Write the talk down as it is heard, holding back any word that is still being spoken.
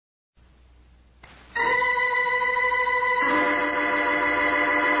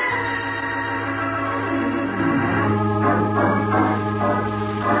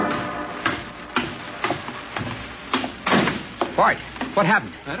What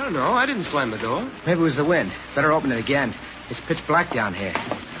happened? I don't know. I didn't slam the door. Maybe it was the wind. Better open it again. It's pitch black down here.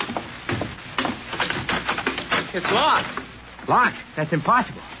 It's locked. Locked? That's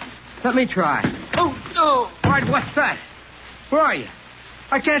impossible. Let me try. Oh, no. Bart, what's that? Where are you?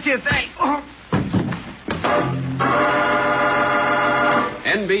 I can't see a thing. Oh.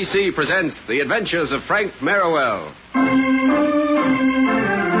 NBC presents The Adventures of Frank Merriwell.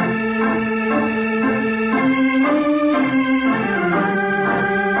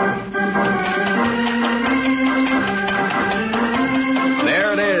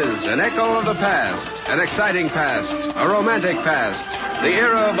 There it is, an echo of the past, an exciting past, a romantic past, the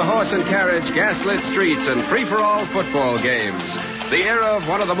era of the horse and carriage, gaslit streets, and free-for-all football games. The era of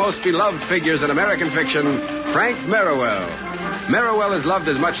one of the most beloved figures in American fiction, Frank Merriwell. Merriwell is loved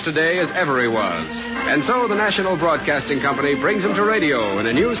as much today as ever he was. And so the National Broadcasting Company brings him to radio in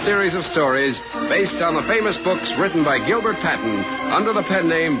a new series of stories based on the famous books written by Gilbert Patten under the pen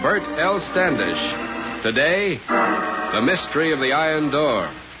name Burt L. Standish. Today, The Mystery of the Iron Door.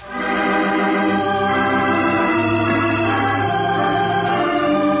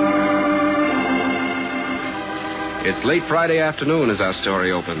 It's late Friday afternoon as our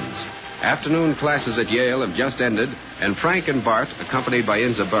story opens. Afternoon classes at Yale have just ended, and Frank and Bart, accompanied by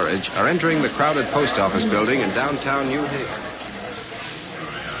Inza Burridge, are entering the crowded post office building in downtown New Haven.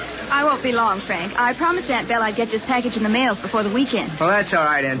 I won't be long, Frank. I promised Aunt Belle I'd get this package in the mails before the weekend. Well, that's all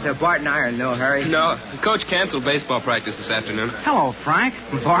right, Enzo. Bart and I are in no hurry. No, the coach canceled baseball practice this afternoon. Hello, Frank.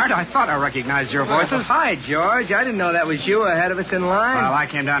 Bart, I thought I recognized your voices. Hi, George. I didn't know that was you ahead of us in line. Well, I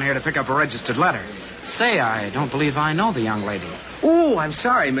came down here to pick up a registered letter. Say, I don't believe I know the young lady. Oh, I'm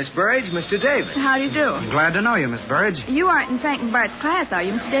sorry, Miss Burridge, Mr. Davis. How do you do? Glad to know you, Miss Burridge. You aren't in Frank and Bart's class, are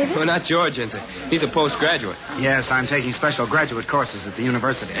you, Mr. Davis? Well, not George, Inza. He's a postgraduate. Yes, I'm taking special graduate courses at the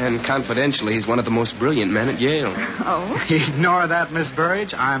university. And confidentially, he's one of the most brilliant men at Yale. Oh? Ignore that, Miss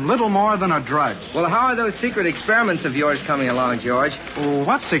Burridge. I'm little more than a drudge. Well, how are those secret experiments of yours coming along, George? Oh,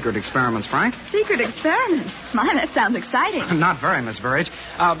 what secret experiments, Frank? Secret experiments? My, that sounds exciting. Not very, Miss Burridge.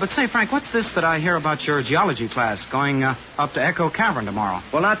 But say, Frank, what's this that I hear about your geology class going up to Echo Cavern tomorrow?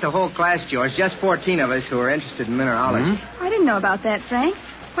 Well, not the whole class, George. Just 14 of us who are interested in mineralogy. I didn't know about that, Frank.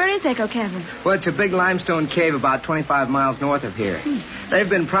 Where is Echo Cavern? Well, it's a big limestone cave about 25 miles north of here. They've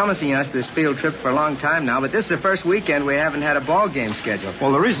been promising us this field trip for a long time now, but this is the first weekend we haven't had a ball game scheduled.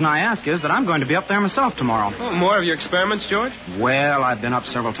 Well, the reason I ask is that I'm going to be up there myself tomorrow. Oh, more of your experiments, George? Well, I've been up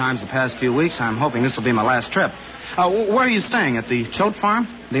several times the past few weeks. I'm hoping this will be my last trip. Where are you staying? At the Choate Farm?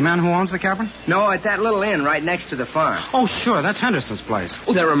 The man who owns the cavern? No, at that little inn right next to the farm. Oh, sure. That's Henderson's place.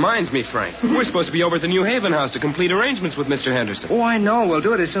 Oh, that reminds me, Frank. We're supposed to be over at the New Haven house to complete arrangements with Mr. Henderson. Oh, I know. We'll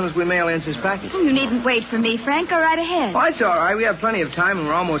do it as soon as we mail in his package. You needn't wait for me, Frank. Go right ahead. Oh, it's all right. We have plenty of time, and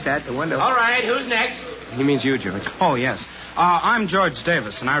we're almost at the window. All right, who's next? He means you, George. Oh, yes. I'm George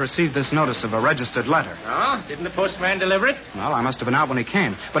Davis, and I received this notice of a registered letter. Oh, didn't the postman deliver it? Well, I must have been out when he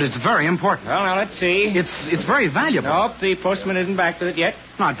came, but it's very important. Well, now, let's see. It's very valuable. Nope, the postman isn't back with it yet.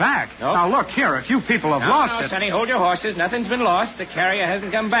 Not back? Nope. Now, look here. A few people have lost it. Sonny, hold your horses. Nothing's been lost. The carrier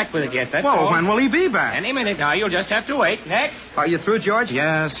hasn't come back with it yet, that's all. Well, when will he be back? Any minute now. You'll just have to wait. Next. Are you through, George?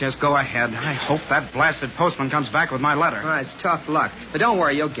 Yes, go ahead. I hope that blasted postman comes back with my letter. Well, it's tough luck. But don't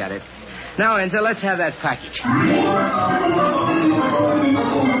worry, you'll get it. Now, Enzo, let's have that package.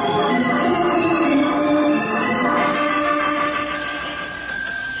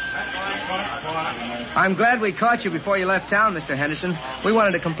 I'm glad we caught you before you left town, Mr. Henderson. We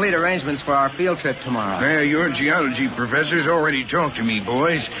wanted to complete arrangements for our field trip tomorrow. Well, your geology professor's already talked to me,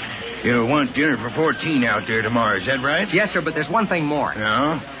 boys. You'll want dinner for 14 out there tomorrow, is that right? Yes, sir, but there's one thing more.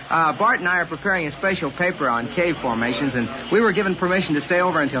 No? Bart and I are preparing a special paper on cave formations, and we were given permission to stay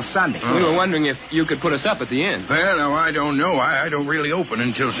over until Sunday. We were wondering if you could put us up at the inn. Well, no, I don't know. I don't really open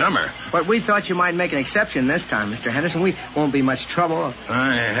until summer. But we thought you might make an exception this time, Mr. Henderson. We won't be much trouble.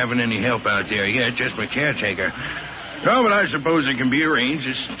 I haven't any help out there yet, just my caretaker. Oh, but I suppose it can be arranged.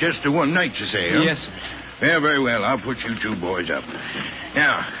 It's just a one night, you say, huh? Yes, sir. Yeah, very well. I'll put you two boys up.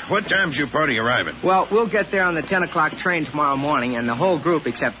 Now, what time's your party arriving? Well, we'll get there on the 10 o'clock train tomorrow morning, and the whole group,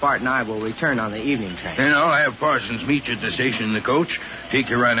 except Bart and I, will return on the evening train. And I'll have Parsons meet you at the station in the coach. Take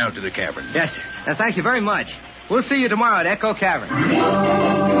you right out to the cavern. Yes, sir. Now, thank you very much. We'll see you tomorrow at Echo Cavern.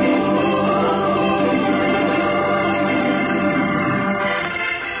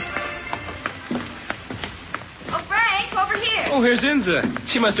 Oh, here's Inza.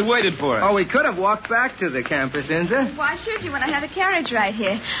 She must have waited for us. Oh, we could have walked back to the campus, Inza. Why should you when I have a carriage right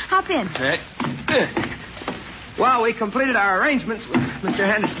here? Hop in. Well, we completed our arrangements with Mr.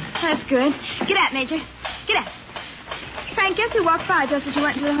 Henderson. That's good. Get out, Major. Get out. Frank, guess who walked by just as you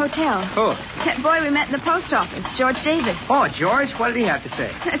went to the hotel? Who? That boy we met in the post office, George Davis. Oh, George? What did he have to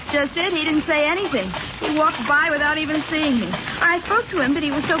say? That's just it. He didn't say anything. He walked by without even seeing me. I spoke to him, but he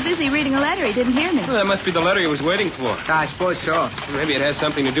was so busy reading a letter he didn't hear me. Well, that must be the letter he was waiting for. I suppose so. Maybe it has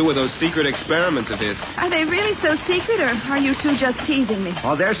something to do with those secret experiments of his. Are they really so secret, or are you two just teasing me?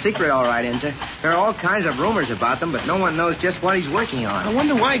 Well, they're secret, all right, Enza. There are all kinds of rumors about them, but no one knows just what he's working on. I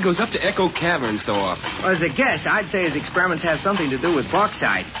wonder why he goes up to Echo Cavern so often. Well, as a guess, I'd say his experiments have something to do with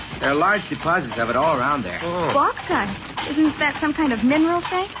bauxite. There are large deposits of it all around there. Oh. Bauxite? Isn't that some kind of mineral,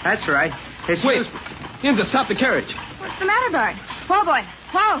 Frank? That's right. It's Wait. used- Enza, stop the carriage. What's the matter, Bart? Whoa, boy.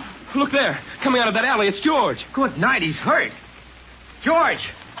 Whoa. Look there. Coming out of that alley, it's George. Good night, he's hurt. George!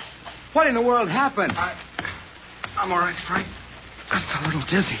 What in the world happened? I'm all right, Frank. Just a little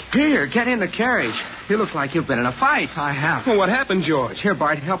dizzy. Here, get in the carriage. You look like you've been in a fight. I have. Well, what happened, George? Here,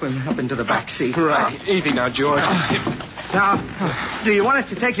 Bart, help him up into the back seat. Right. Easy now, George. Now, do you want us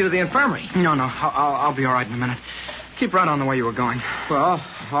to take you to the infirmary? No. I'll be all right in a minute. Keep right on the way you were going. Well,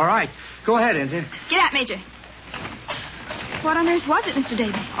 all right. Go ahead, Enza. Get out, Major. What on earth was it, Mr.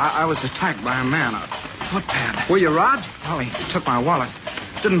 Davis? I was attacked by a man, a footpad. Were you robbed? Well, he took my wallet.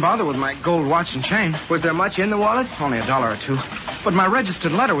 Didn't bother with my gold watch and chain. Was there much in the wallet? Only $1 or $2. But my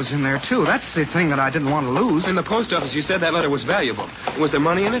registered letter was in there, too. That's the thing that I didn't want to lose. In the post office, you said that letter was valuable. Was there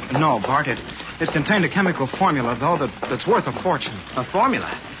money in it? No, Bart. It contained a chemical formula, though, that's worth a fortune. A formula?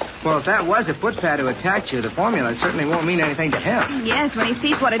 Well, if that was a footpad who attacked you, the formula certainly won't mean anything to him. Yes, when he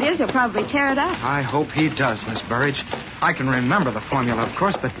sees what it is, he'll probably tear it up. I hope he does, Miss Burridge. I can remember the formula, of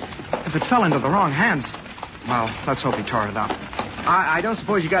course, but if it fell into the wrong hands, well, let's hope he tore it up. I don't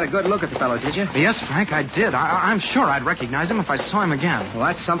suppose you got a good look at the fellow, did you? Yes, Frank, I did. I'm sure I'd recognize him if I saw him again. Well,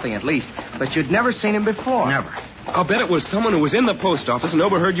 that's something at least. But you'd never seen him before. Never. I'll bet it was someone who was in the post office and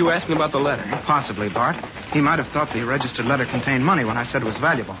overheard you asking about the letter. Possibly, Bart. He might have thought the registered letter contained money when I said it was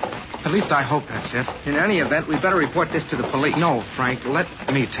valuable. At least I hope that's it. In any event, we'd better report this to the police. No, Frank, let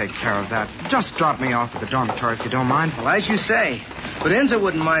me take care of that. Just drop me off at the dormitory if you don't mind. Well, as you say. But Enza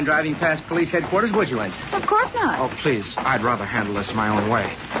wouldn't mind driving past police headquarters, would you, Enza? Of course not. Oh, please. I'd rather handle this my own way.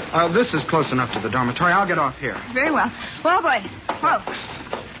 This is close enough to the dormitory. I'll get off here. Very well. Well, boy. Whoa.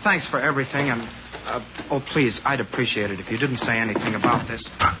 Thanks for everything, and... please, I'd appreciate it if you didn't say anything about this.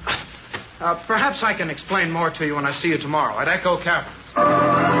 Perhaps I can explain more to you when I see you tomorrow at Echo Caverns.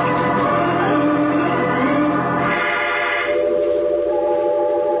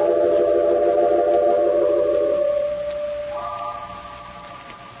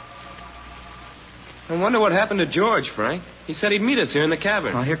 I wonder what happened to George, Frank. He said he'd meet us here in the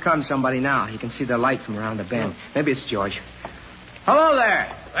cavern. Well, here comes somebody now. You can see the light from around the bend. Maybe it's George. Hello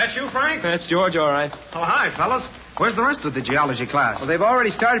there. That's you, Frank? That's George, all right. Oh, hi, fellas. Where's the rest of the geology class? Well, they've already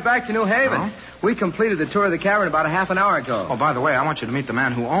started back to New Haven. Oh? We completed the tour of the cavern about a half an hour ago. Oh, by the way, I want you to meet the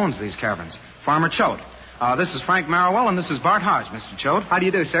man who owns these caverns, Farmer Choate. This is Frank Merriwell, and this is Bart Hodge, Mr. Choate. How do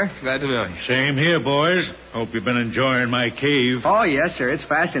you do, sir? Glad to know you. Same here, boys. Hope you've been enjoying my cave. Oh, yes, sir. It's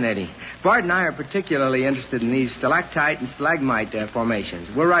fascinating. Bart and I are particularly interested in these stalactite and stalagmite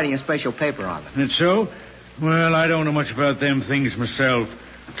formations. We're writing a special paper on them. That's so? Well, I don't know much about them things myself.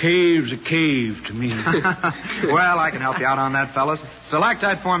 Cave's a cave to me. Well, I can help you out on that, fellas.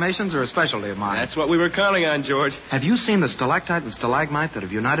 Stalactite formations are a specialty of mine. That's what we were counting on, George. Have you seen the stalactite and stalagmite that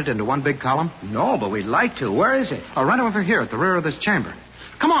have united into one big column? No, but we'd like to. Where is it? Oh, right over here at the rear of this chamber.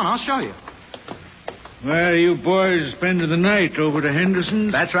 Come on, I'll show you. Well, you boys spending the night over to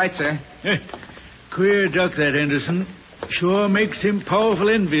Henderson's? That's right, sir. Queer duck, that Henderson. Sure makes him powerful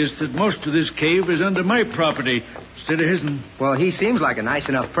envious that most of this cave is under my property instead of his'n. Well, he seems like a nice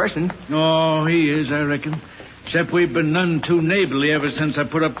enough person. Oh, he is, I reckon. Except we've been none too neighborly ever since I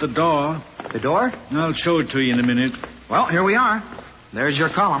put up the door. The door? I'll show it to you in a minute. Well, here we are. There's your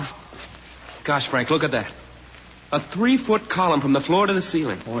column. Gosh, Frank, look at that. A 3-foot column from the floor to the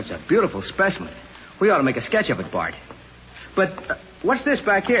ceiling. Oh, it's a beautiful specimen. We ought to make a sketch of it, Bart. But what's this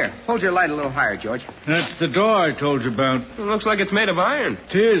back here? Hold your light a little higher, George. That's the door I told you about. It looks like it's made of iron.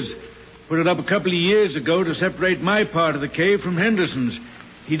 It is. Put it up a couple of years ago to separate my part of the cave from Henderson's.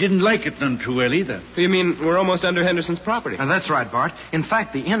 He didn't like it none too well either. You mean we're almost under Henderson's property? That's right, Bart. In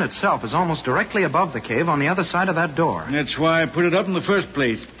fact, the inn itself is almost directly above the cave on the other side of that door. That's why I put it up in the first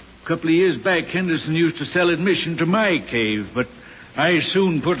place. A couple of years back, Henderson used to sell admission to my cave, but I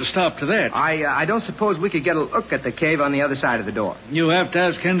soon put a stop to that. I don't suppose we could get a look at the cave on the other side of the door. You'll have to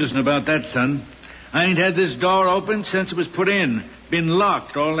ask Henderson about that, son. I ain't had this door open since it was put in. Been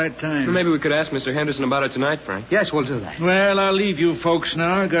locked all that time. Well, maybe we could ask Mr. Henderson about it tonight, Frank. Yes, we'll do that. Well, I'll leave you folks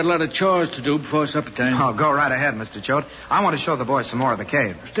now. I got a lot of chores to do before supper time. Oh, go right ahead, Mr. Choate. I want to show the boys some more of the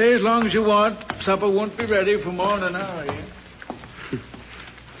cave. Stay as long as you want. Supper won't be ready for more than an hour yet.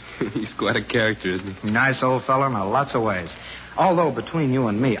 He's quite a character, isn't he? Nice old fella in lots of ways. Although, between you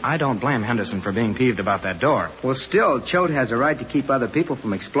and me, I don't blame Henderson for being peeved about that door. Well, still, Choate has a right to keep other people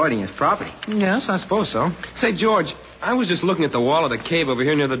from exploiting his property. Yes, I suppose so. Say, George, I was just looking at the wall of the cave over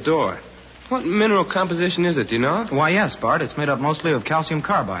here near the door. What mineral composition is it, do you know? Why, yes, Bart. It's made up mostly of calcium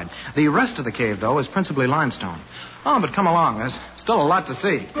carbide. The rest of the cave, though, is principally limestone. Oh, but come along. There's still a lot to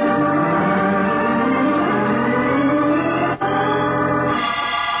see.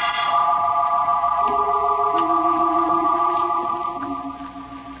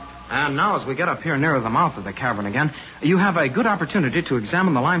 And now, as we get up here nearer the mouth of the cavern again, you have a good opportunity to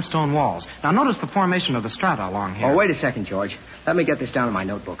examine the limestone walls. Now, notice the formation of the strata along here. Oh, wait a second, George. Let me get this down in my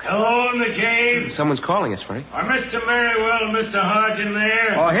notebook. Hello in the cave. Someone's calling us, Frank. Are Mr. Merriwell and Mr. Hodge in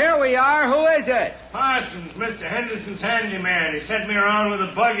there? Oh, here we are. Who is it? Parsons, Mr. Henderson's handyman. He sent me around with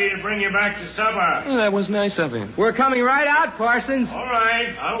a buggy to bring you back to supper. Oh, that was nice of him. We're coming right out, Parsons. All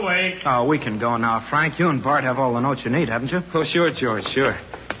right, I'll wait. Oh, we can go now, Frank. You and Bart have all the notes you need, haven't you? Oh, sure, George, sure.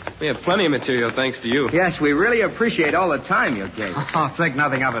 We have plenty of material thanks to you. Yes, we really appreciate all the time you gave us. Oh, think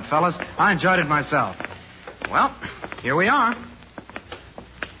nothing of it, fellas. I enjoyed it myself. Well, here we are.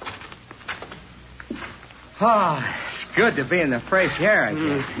 Oh, it's good to be in the fresh air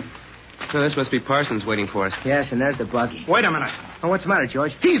again. Well, this must be Parsons waiting for us. Yes, and there's the buggy. Wait a minute. Oh, what's the matter,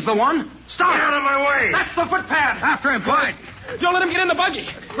 George? He's the one. Stop! Get out of my way. That's the footpad. After him, Bart. Don't let him get in the buggy.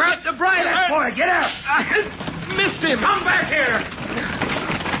 Grab the bridle. Boy, get out. Missed him. Come back here.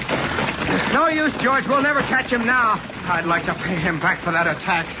 No use, George. We'll never catch him now. I'd like to pay him back for that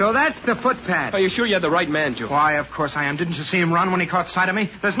attack. So that's the footpad. Are you sure you had the right man, George? Why, of course I am. Didn't you see him run when he caught sight of me?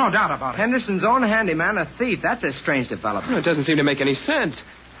 There's no doubt about it. Henderson's own handyman, a thief. That's a strange development. Well, it doesn't seem to make any sense.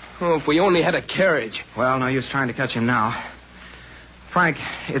 Oh, if we only had a carriage. Well, no use trying to catch him now. Frank,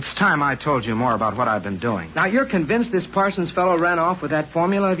 it's time I told you more about what I've been doing. Now, you're convinced this Parsons fellow ran off with that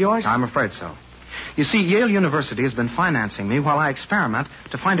formula of yours? I'm afraid so. You see, Yale University has been financing me while I experiment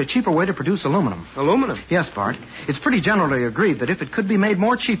to find a cheaper way to produce aluminum. Aluminum? Yes, Bart. It's pretty generally agreed that if it could be made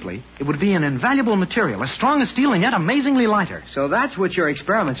more cheaply, it would be an invaluable material, as strong as steel and yet amazingly lighter. So that's what your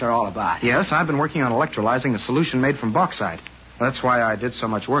experiments are all about. Yes, I've been working on electrolyzing a solution made from bauxite. That's why I did so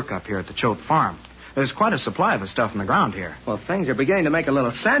much work up here at the Choate farm. There's quite a supply of the stuff in the ground here. Well, things are beginning to make a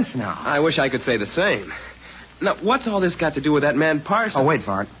little sense now. I wish I could say the same. Now, what's all this got to do with that man Parsons? Oh, wait,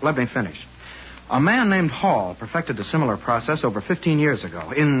 Bart. Let me finish. A man named Hall perfected a similar process over 15 years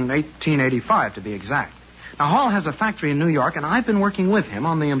ago, in 1885 to be exact. Now, Hall has a factory in New York, and I've been working with him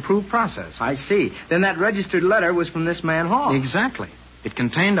on the improved process. I see. Then that registered letter was from this man Hall. Exactly. It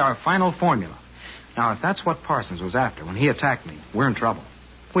contained our final formula. Now, if that's what Parsons was after when he attacked me, we're in trouble.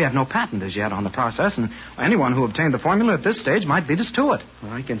 We have no patent as yet on the process, and anyone who obtained the formula at this stage might beat us to it.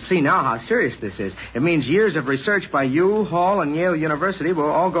 Well, I can see now how serious this is. It means years of research by you, Hall, and Yale University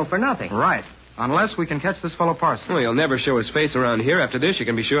will all go for nothing. Right. Unless we can catch this fellow Parsons. Well, he'll never show his face around here after this, you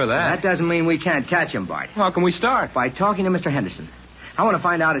can be sure of that. That doesn't mean we can't catch him, Bart. How can we start? By talking to Mr. Henderson. I want to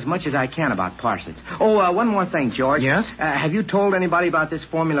find out as much as I can about Parsons. Oh, one more thing, George. Yes? Have you told anybody about this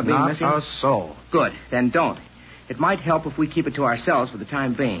formula being missing? Not a soul. Good. Then don't. It might help if we keep it to ourselves for the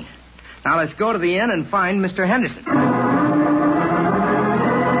time being. Now, let's go to the inn and find Mr. Henderson.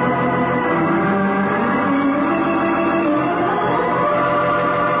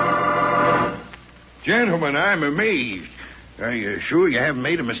 Gentlemen, I'm amazed. Are you sure you haven't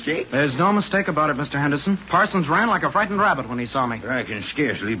made a mistake? There's no mistake about it, Mr. Henderson. Parsons ran like a frightened rabbit when he saw me. I can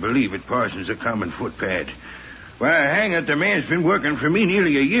scarcely believe it. Parsons a common footpad. Why, hang it, the man's been working for me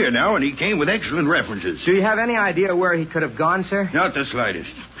nearly a year now, and he came with excellent references. Do you have any idea where he could have gone, sir? Not the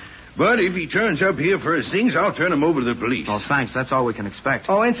slightest. But if he turns up here for his things, I'll turn him over to the police. Oh, thanks. That's all we can expect.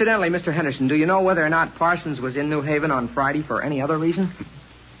 Oh, incidentally, Mr. Henderson, do you know whether or not Parsons was in New Haven on Friday for any other reason?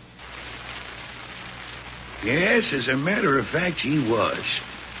 Yes, as a matter of fact, he was.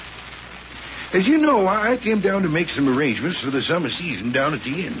 As you know, I came down to make some arrangements for the summer season down at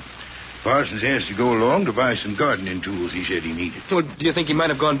the inn. Parsons asked to go along to buy some gardening tools he said he needed. Well, do you think he might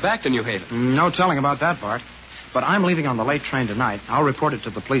have gone back to New Haven? No telling about that, Bart. But I'm leaving on the late train tonight. I'll report it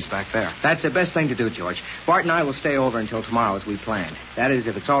to the police back there. That's the best thing to do, George. Bart and I will stay over until tomorrow as we planned. That is,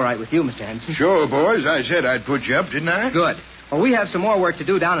 if it's all right with you, Mr. Henderson. Sure, boys. I said I'd put you up, didn't I? Good. Well, we have some more work to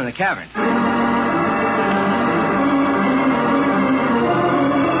do down in the cavern.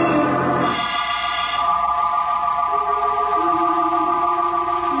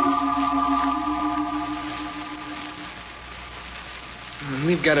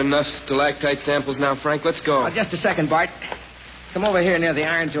 We've got enough stalactite samples now, Frank. Let's go. Oh, just a second, Bart. Come over here near the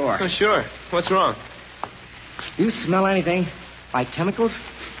iron door. Oh, sure. What's wrong? Do you smell anything like chemicals?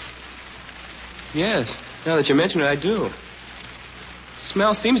 Yes. Now that you mention it, I do.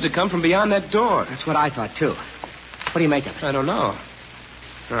 Smell seems to come from beyond that door. That's what I thought, too. What do you make of it? I don't know.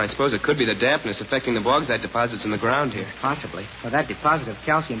 Well, I suppose it could be the dampness affecting the bauxite deposits in the ground here. Possibly. Well, that deposit of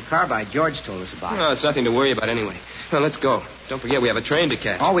calcium carbide George told us about. No, it's nothing to worry about anyway. Well, let's go. Don't forget we have a train to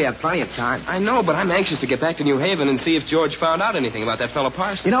catch. Oh, we have plenty of time. I know, but I'm anxious to get back to New Haven and see if George found out anything about that fellow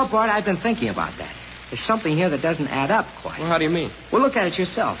Parsons. You know, Bart, I've been thinking about that. There's something here that doesn't add up quite. Well, how do you mean? Well, look at it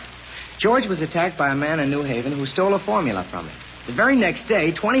yourself. George was attacked by a man in New Haven who stole a formula from him. The very next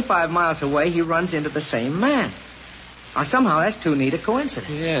day, 25 miles away, he runs into the same man. Now, somehow that's too neat a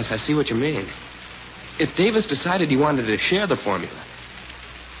coincidence. Yes, I see what you mean. If Davis decided he wanted to share the formula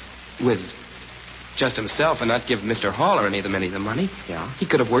with just himself and not give Mr. Hall or any of the money, Yeah? he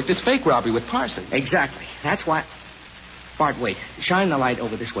could have worked his fake robbery with Parsons. Exactly. That's why... Bart, wait. Shine the light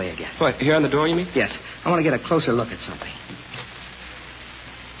over this way again. What, here on the door, you mean? Yes. I want to get a closer look at something.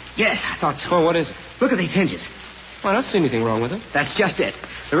 Yes, I thought so. Oh, what is it? Look at these hinges. Well, I don't see anything wrong with it. That's just it.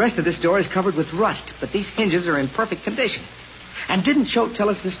 The rest of this door is covered with rust, but these hinges are in perfect condition. And didn't Choate tell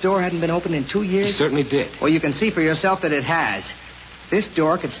us this door hadn't been opened in 2 years? He certainly did. Well, you can see for yourself that it has. This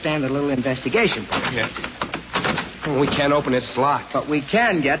door could stand a little investigation. Yeah. Well, we can't open it. It's locked. But we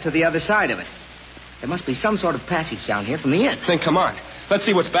can get to the other side of it. There must be some sort of passage down here from the inn. Then come on. Let's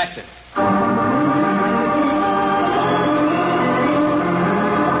see what's back there.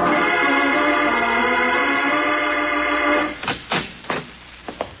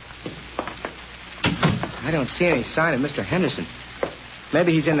 I don't see any sign of Mr. Henderson.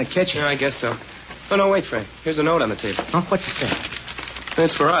 Maybe he's in the kitchen. Yeah, I guess so. Oh, no, wait, Frank. Here's a note on the table. Oh, what's it say?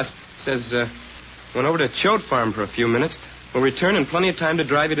 It's for us. It says, went over to Choate Farm for a few minutes. We'll return in plenty of time to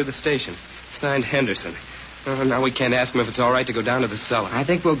drive you to the station. Signed, Henderson. Now we can't ask him if it's all right to go down to the cellar. I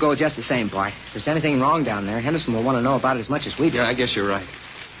think we'll go just the same, Bart. If there's anything wrong down there, Henderson will want to know about it as much as we do. Yeah, I guess you're right.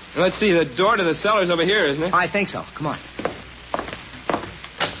 Now, let's see. The door to the cellar's over here, isn't it? I think so. Come on.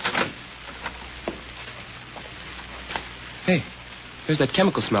 Hey, there's that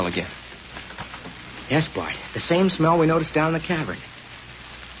chemical smell again. Yes, Bart. The same smell we noticed down in the cavern.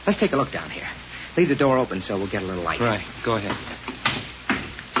 Let's take a look down here. Leave the door open so we'll get a little light. Right. Go ahead.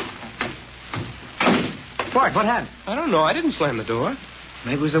 Bart, what happened? I don't know. I didn't slam the door.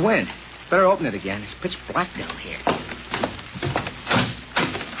 Maybe it was the wind. Better open it again. It's pitch black down here.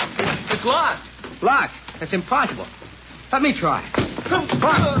 It's locked. Locked. That's impossible. Let me try.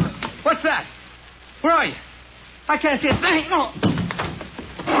 What's that? Where are you? I can't see a thing. No.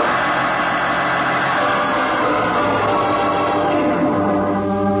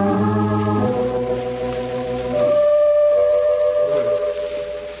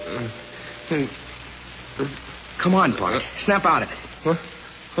 Come on, Bart. Snap out of it.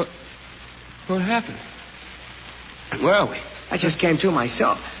 What happened? Where are we? I just came to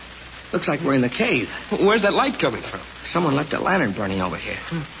myself. Looks like we're in the cave. Where's that light coming from? Someone left a lantern burning over here.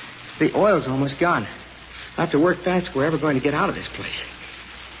 The oil's almost gone. I'll have to work fast if we're ever going to get out of this place.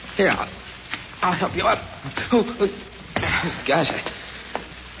 Here, I'll help you up. Gosh, I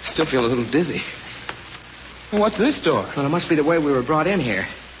still feel a little dizzy. Well, what's this door? Well, it must be the way we were brought in here.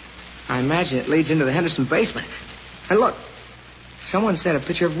 I imagine it leads into the Henderson basement. And look, someone set a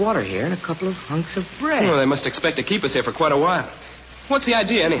pitcher of water here and a couple of hunks of bread. Well, they must expect to keep us here for quite a while. What's the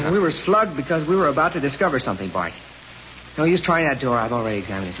idea, anyhow? We were slugged because we were about to discover something, Bart. No use trying that door. I've already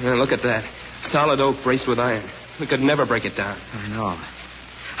examined it. Yeah, look at that. Solid oak braced with iron. We could never break it down. I know.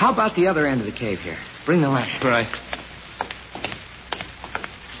 How about the other end of the cave here? Bring the lantern. Right.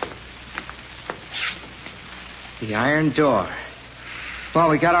 The iron door. Well,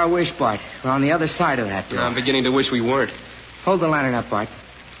 we got our wish, Bart. We're on the other side of that door. I'm beginning to wish we weren't. Hold the lantern up, Bart.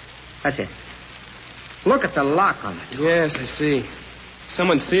 That's it. Look at the lock on the door. Yes, I see.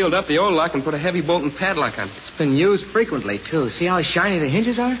 Someone sealed up the old lock and put a heavy bolt and padlock on it. It's been used frequently, too. See how shiny the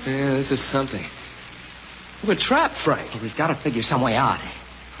hinges are? Yeah, this is something. We're trapped, Frank. Well, we've got to figure some way out.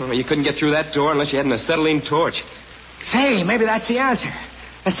 Well, you couldn't get through that door unless you had an acetylene torch. Say, maybe that's the answer.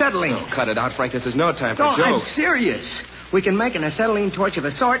 Acetylene. Oh, cut it out, Frank. This is no time for No, I'm jokes. serious. We can make an acetylene torch of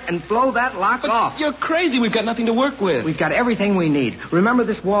a sort and blow that lock off. You're crazy. We've got nothing to work with. We've got everything we need. Remember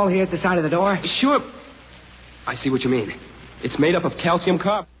this wall here at the side of the door? Sure. I see what you mean. It's made up of calcium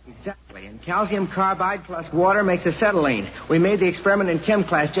carbide. Exactly. And calcium carbide plus water makes acetylene. We made the experiment in chem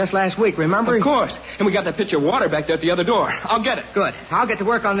class just last week, remember? Of course. And we got that pitcher of water back there at the other door. I'll get it. Good. I'll get to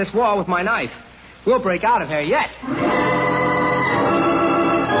work on this wall with my knife. We'll break out of here yet.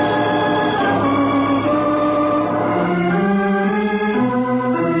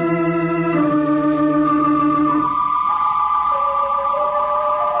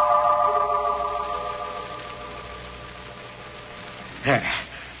 There.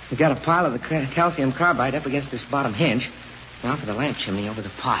 We got a pile of the calcium carbide up against this bottom hinge. Now for the lamp chimney over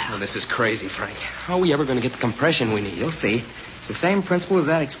the pile. Oh, this is crazy, Frank. How are we ever going to get the compression we need? You'll see. It's the same principle as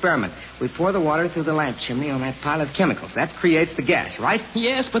that experiment. We pour the water through the lamp chimney on that pile of chemicals. That creates the gas, right?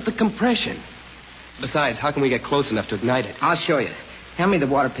 Yes, but the compression. Besides, how can we get close enough to ignite it? I'll show you. Hand me the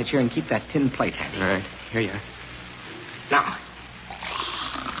water pitcher and keep that tin plate handy. All right. Here you are. Now.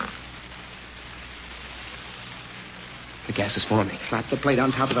 The gas is forming. Slap the plate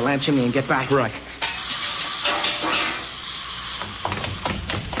on top of the lamp chimney and get back. Right.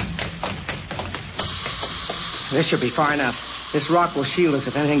 This should be far enough. This rock will shield us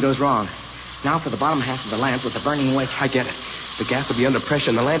if anything goes wrong. Now for the bottom half of the lamp with the burning wick. I get it. The gas will be under pressure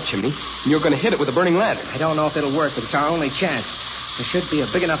in the lamp chimney, and you're going to hit it with a burning lantern. I don't know if it'll work, but it's our only chance. There should be a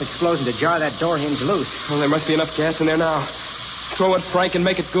big enough explosion to jar that door hinge loose. Well, there must be enough gas in there now. Throw it, Frank, and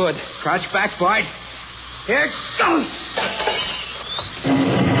make it good. Crouch back, Bart. Here it goes!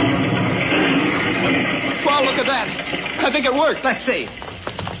 Wow, look at that. I think it worked. Let's see.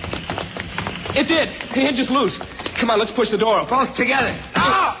 It did. The hinge is loose. Come on, let's push the door open. Both together.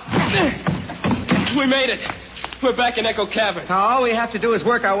 Ah! We made it. We're back in Echo Cavern. Now, all we have to do is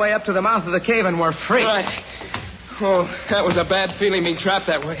work our way up to the mouth of the cave and we're free. Right. Oh, that was a bad feeling being trapped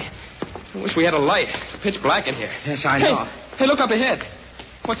that way. I wish we had a light. It's pitch black in here. Yes, I know. Hey, look up ahead.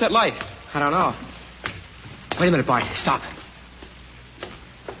 What's that light? I don't know. Wait a minute, Bart. Stop.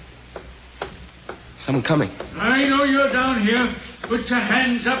 Someone coming. I know you're down here. Put your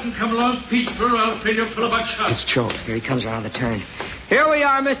hands up and come along peaceful, or I'll fill you full of buckshot. It's Choate. Here he comes around the turn. Here we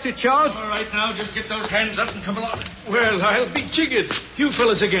are, Mr. Choate. All right, now, just get those hands up and come along. Well, I'll be jiggered. You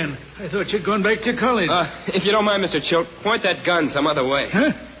fellas again. I thought you'd gone back to college. If you don't mind, Mr. Choate, point that gun some other way.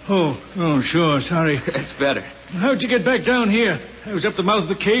 Huh? Oh, sure, sorry. It's better. How'd you get back down here? I was up the mouth of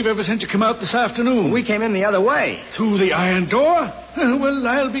the cave ever since you come out this afternoon. We came in the other way. Through the iron door? Well,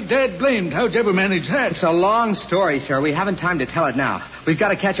 I'll be dead blamed. How'd you ever manage that? It's a long story, sir. We haven't time to tell it now. We've got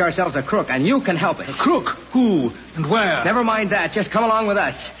to catch ourselves a crook, and you can help us. A crook? Who and where? Never mind that. Just come along with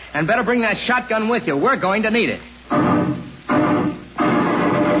us. And better bring that shotgun with you. We're going to need it.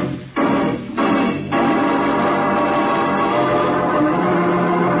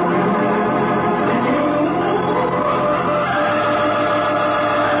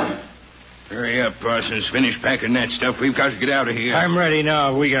 Parsons, finish packing that stuff. We've got to get out of here. I'm ready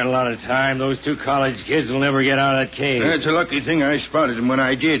now. We got a lot of time. Those two college kids will never get out of that cave. That's a lucky thing I spotted them when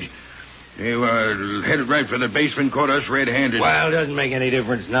I did. They were headed right for the basement, caught us red-handed. Well, it doesn't make any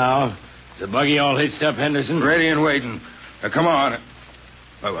difference now. Is the buggy all hitched up, Henderson? Ready and waiting. Come on.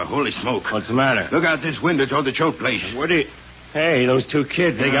 Oh, holy smoke. What's the matter? Look out this window toward the Choate place. What do you... Hey, those two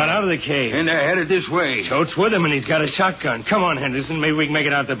kids, they got out of the cave. And they're headed this way. Choate's with him, and he's got a shotgun. Come on, Henderson. Maybe we can make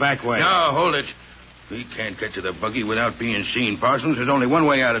it out the back way. No, hold it. We can't get to the buggy without being seen, Parsons. There's only one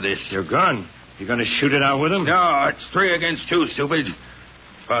way out of this. Your gun. You going to shoot it out with him? No, it's 3 against 2, stupid.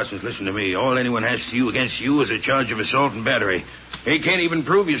 Parsons, listen to me. All anyone has to do against you is a charge of assault and battery. He can't even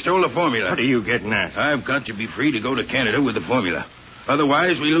prove you stole the formula. What are you getting at? I've got to be free to go to Canada with the formula.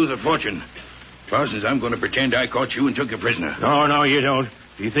 Otherwise, we lose a fortune. Parsons, I'm going to pretend I caught you and took you prisoner. No, you don't.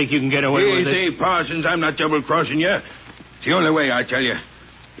 Do you think you can get away with it? Easy, Parsons. I'm not double-crossing you. It's the only way, I tell you.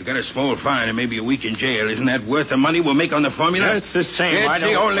 You got a small fine and maybe a week in jail. Isn't that worth the money we'll make on the formula? That's the same. It's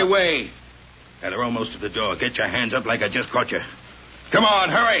the only way. Now, they're almost at the door. Get your hands up like I just caught you. Come on,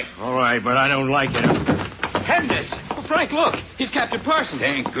 hurry. All right, but I don't like it. Henderson! Well, Frank, look. He's Captain Parsons.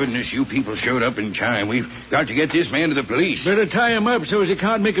 Thank goodness you people showed up in time. We've got to get this man to the police. Better tie him up so as he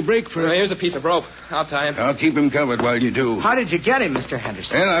can't make a break for it. Here's a piece of rope. I'll tie him. I'll keep him covered while you do. How did you get him, Mr.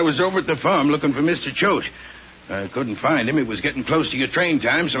 Henderson? Well, I was over at the farm looking for Mr. Choate. I couldn't find him. It was getting close to your train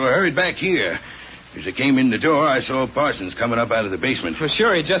time, so I hurried back here. As I came in the door, I saw Parsons coming up out of the basement. For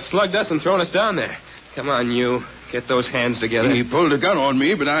sure, he just slugged us and thrown us down there. Come on, you. Get those hands together. He pulled a gun on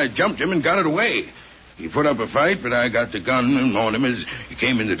me, but I jumped him and got it away. He put up a fight, but I got the gun on him as he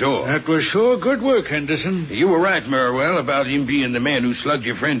came in the door. That was sure good work, Henderson. You were right, Merriwell, about him being the man who slugged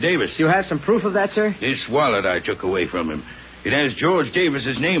your friend Davis. You have some proof of that, sir? This wallet I took away from him. It has George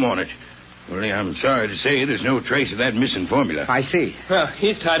Davis's name on it. Only I'm sorry to say there's no trace of that missing formula. I see. Well,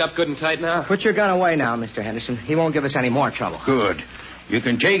 he's tied up good and tight now. Put your gun away now, Mr. Henderson. He won't give us any more trouble. Good. You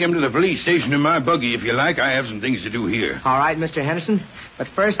can take him to the police station in my buggy if you like. I have some things to do here. All right, Mr. Henderson. But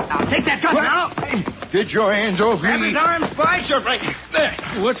first, I'll take that gun now. Get your hands off Grab me. his arms, Bart. Sure, Frank.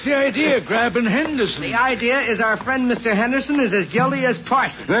 There. What's the idea, grabbing Henderson? The idea is our friend Mr. Henderson is as guilty as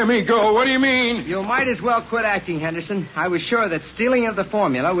Parsons. Let me go. What do you mean? You might as well quit acting, Henderson. I was sure that stealing of the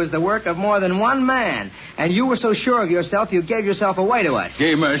formula was the work of more than one man. And you were so sure of yourself, you gave yourself away to us.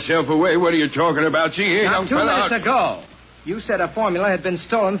 Gave myself away? What are you talking about? See here, Now, young 2 fella. minutes ago. You said a formula had been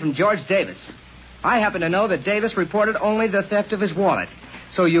stolen from George Davis. I happen to know that Davis reported only the theft of his wallet.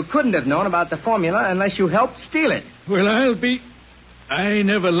 So you couldn't have known about the formula unless you helped steal it. Well, I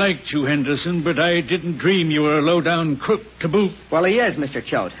never liked you, Henderson, but I didn't dream you were a low-down crook to boot. Well, he is, Mr.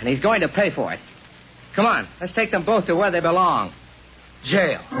 Choate, and he's going to pay for it. Come on, let's take them both to where they belong.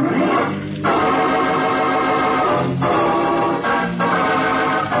 Jail.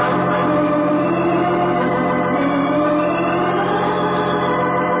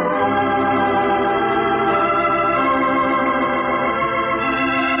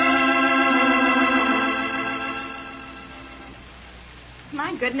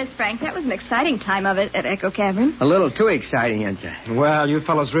 Goodness, Frank, that was an exciting time of it at Echo Cavern. A little too exciting, Enza. Well, you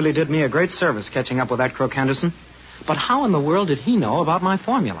fellows really did me a great service catching up with that crook Henderson. But how in the world did he know about my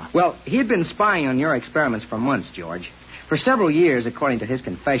formula? Well, he'd been spying on your experiments for months, George. For several years, according to his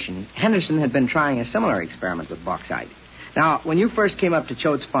confession, Henderson had been trying a similar experiment with bauxite. Now, when you first came up to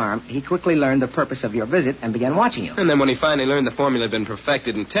Choate's farm, he quickly learned the purpose of your visit and began watching you. And then when he finally learned the formula had been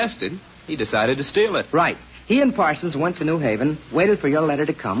perfected and tested, he decided to steal it. Right. He and Parsons went to New Haven, waited for your letter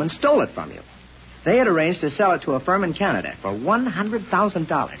to come, and stole it from you. They had arranged to sell it to a firm in Canada for $100,000.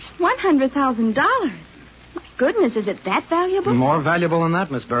 $100,000? My goodness, is it that valuable? More valuable than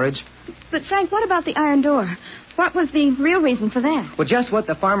that, Miss Burridge. But, Frank, what about the iron door? What was the real reason for that? Well, just what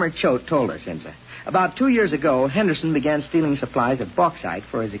the farmer Choate told us, Enza. About 2 years ago, Henderson began stealing supplies of bauxite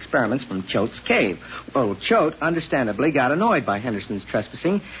for his experiments from Choate's cave. Well, Choate, understandably, got annoyed by Henderson's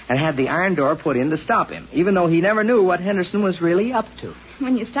trespassing and had the iron door put in to stop him, even though he never knew what Henderson was really up to.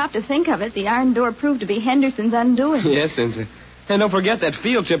 When you stop to think of it, the iron door proved to be Henderson's undoing. Yes, Enza. And don't forget that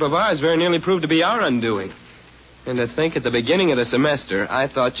field trip of ours very nearly proved to be our undoing. And to think at the beginning of the semester, I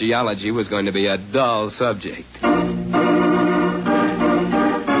thought geology was going to be a dull subject.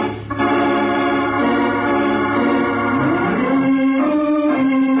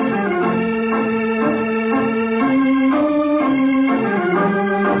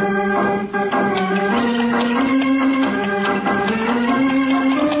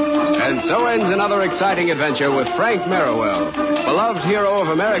 So ends another exciting adventure with Frank Merriwell, beloved hero of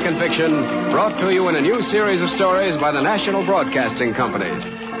American fiction, brought to you in a new series of stories by the National Broadcasting Company.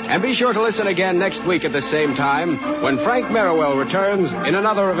 And be sure to listen again next week at the same time when Frank Merriwell returns in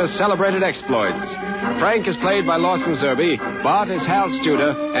another of his celebrated exploits. Frank is played by Lawson Zerbe, Bart is Hal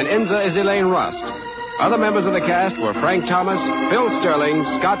Studer, and Enza is Elaine Rust. Other members of the cast were Frank Thomas, Phil Sterling,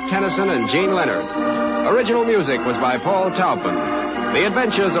 Scott Tennyson, and Gene Leonard. Original music was by Paul Taubman. The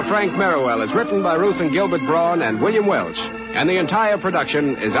Adventures of Frank Merriwell is written by Ruth and Gilbert Braun and William Welch, and the entire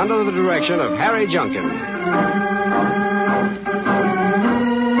production is under the direction of Harry Junkin.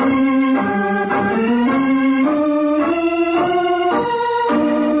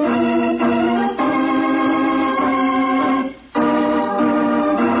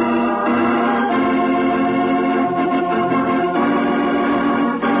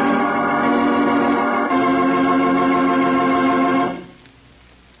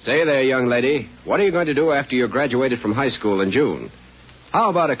 Say there, young lady, what are you going to do after you're graduated from high school in June? How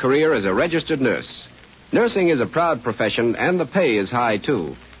about a career as a registered nurse? Nursing is a proud profession, and the pay is high,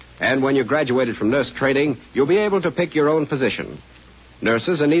 too. And when you're graduated from nurse training, you'll be able to pick your own position.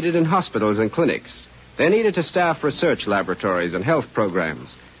 Nurses are needed in hospitals and clinics. They're needed to staff research laboratories and health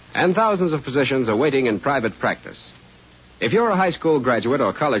programs. And thousands of positions are waiting in private practice. If you're a high school graduate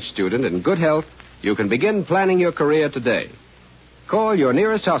or college student in good health, you can begin planning your career today. Call your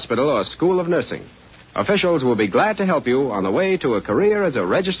nearest hospital or school of nursing. Officials will be glad to help you on the way to a career as a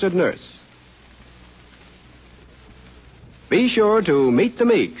registered nurse. Be sure to meet the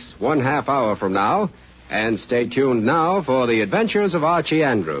Meeks 1/2 hour from now, and stay tuned now for the adventures of Archie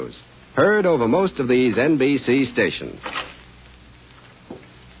Andrews, heard over most of these NBC stations.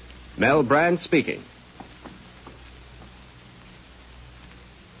 Mel Brandt speaking.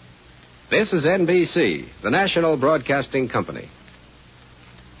 This is NBC, the National Broadcasting Company.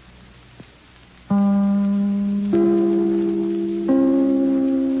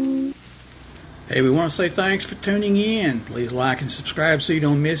 Hey, we want to say thanks for tuning in. Please like and subscribe so you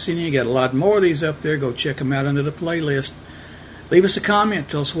don't miss any. You got a lot more of these up there. Go check them out under the playlist. Leave us a comment.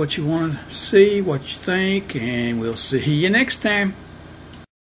 Tell us what you want to see, what you think, and we'll see you next time.